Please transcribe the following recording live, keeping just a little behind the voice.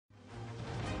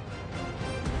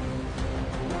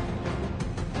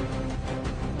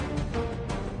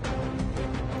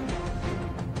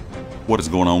What is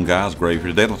going on, guys? Grave here.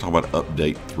 Today I'll talk about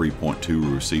update 3.2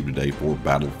 we received today for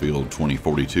Battlefield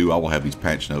 2042. I will have these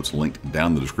patch notes linked down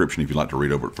in the description if you'd like to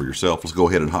read over it for yourself. Let's go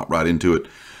ahead and hop right into it.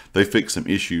 They fixed some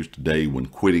issues today when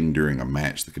quitting during a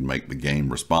match that can make the game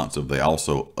responsive. They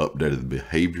also updated the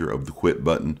behavior of the quit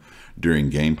button during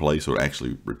gameplay so it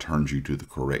actually returns you to the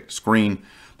correct screen.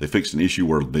 They fixed an issue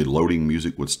where the loading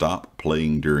music would stop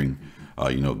playing during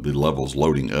the levels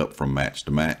loading up from match to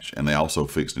match. And they also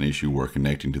fixed an issue where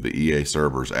connecting to the EA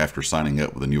servers after signing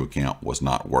up with a new account was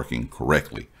not working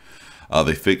correctly.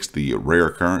 They fixed the rare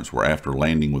occurrence where after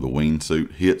landing with a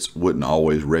wingsuit, hits wouldn't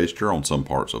always register on some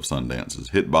parts of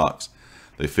Sundance's hitbox.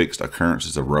 They fixed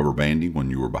occurrences of rubber banding when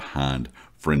you were behind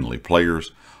friendly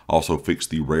players. Also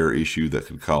fixed the rare issue that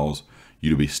could cause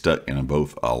you to be stuck in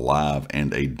both a live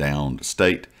and a downed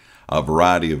state. A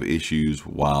variety of issues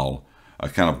while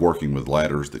kind of working with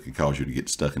ladders that could cause you to get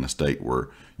stuck in a state where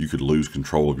you could lose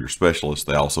control of your specialist.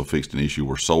 They also fixed an issue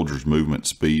where soldiers' movement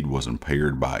speed was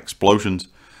impaired by explosions.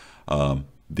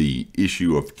 The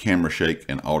issue of camera shake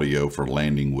and audio for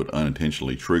landing would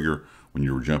unintentionally trigger when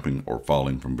you were jumping or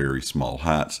falling from very small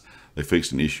heights. They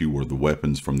fixed an issue where the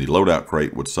weapons from the loadout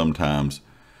crate would sometimes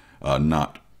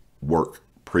not work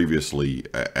previously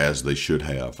as they should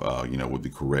have, with the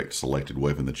correct selected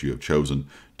weapon that you have chosen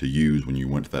to use when you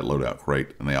went to that loadout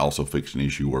crate. And they also fixed an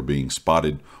issue where being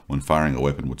spotted when firing a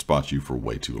weapon would spot you for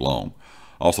way too long.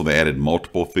 Also, they added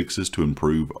multiple fixes to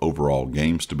improve overall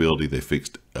game stability. They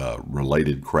fixed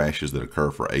related crashes that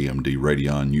occur for AMD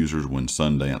Radeon users when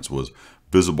Sundance was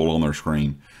visible on their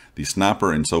screen. The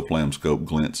sniper and SOFLAM scope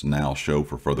glints now show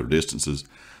for further distances.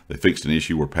 They fixed an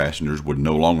issue where passengers would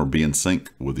no longer be in sync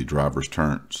with the driver's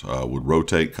turns, would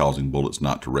rotate, causing bullets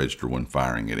not to register when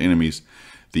firing at enemies.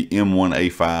 The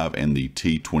M1A5 and the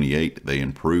T28, they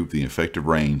improved the effective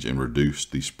range and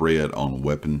reduced the spread on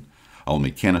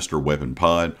the canister weapon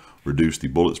pod, reduced the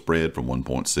bullet spread from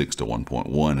 1.6 to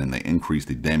 1.1, and they increased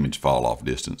the damage fall off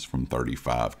distance from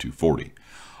 35 to 40.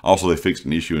 Also, they fixed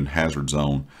an issue in Hazard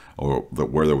Zone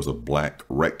where there was a black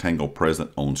rectangle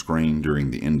present on screen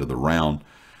during the end of the round,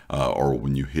 or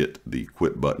when you hit the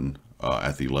quit button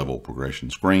at the level progression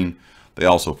screen. They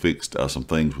also fixed some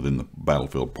things within the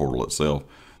Battlefield portal itself.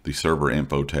 The server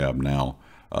info tab now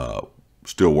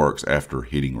still works after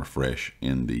hitting refresh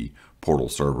in the portal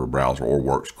server browser, or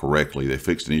works correctly. They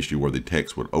fixed an issue where the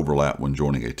text would overlap when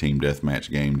joining a team deathmatch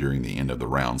game during the end of the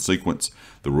round sequence.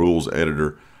 The rules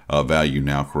editor value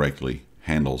now correctly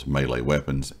handles melee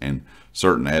weapons, and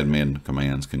certain admin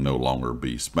commands can no longer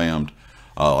be spammed.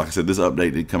 Like I said, this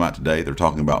update did come out today. They're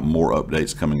talking about more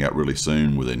updates coming out really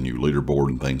soon with a new leaderboard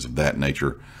and things of that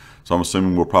nature. So I'm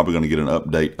assuming we're probably going to get an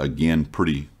update again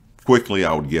pretty quickly.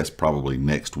 I would guess probably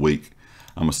next week.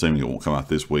 I'm assuming it won't come out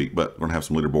this week, but we're going to have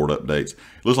some leaderboard updates.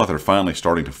 It looks like they're finally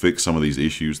starting to fix some of these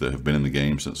issues that have been in the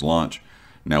game since launch.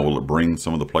 Now, will it bring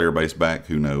some of the player base back?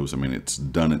 Who knows? I mean, it's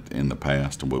done it in the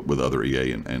past with other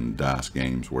EA and DICE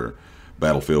games where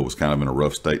Battlefield was kind of in a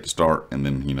rough state to start, and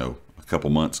then, a couple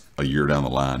months, a year down the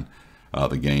line,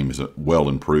 the game is well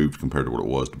improved compared to what it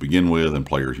was to begin with, and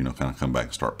players, kind of come back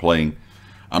and start playing.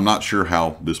 I'm not sure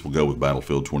how this will go with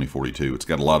Battlefield 2042. It's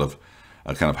got a lot of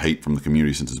kind of hate from the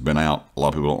community since it's been out. A lot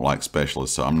of people don't like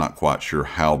specialists, so I'm not quite sure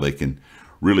how they can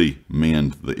really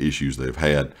mend the issues they've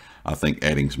had. I think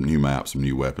adding some new maps, some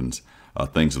new weapons,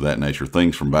 things of that nature,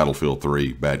 things from Battlefield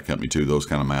 3, Bad Company 2, those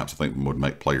kind of maps, I think would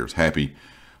make players happy.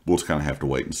 We'll just kind of have to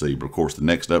wait and see. But of course, the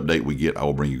next update we get, I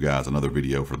will bring you guys another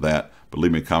video for that. But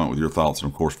leave me a comment with your thoughts.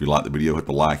 And of course, if you like the video, hit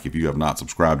the like. If you have not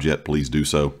subscribed yet, please do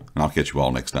so. And I'll catch you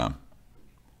all next time.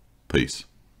 Peace.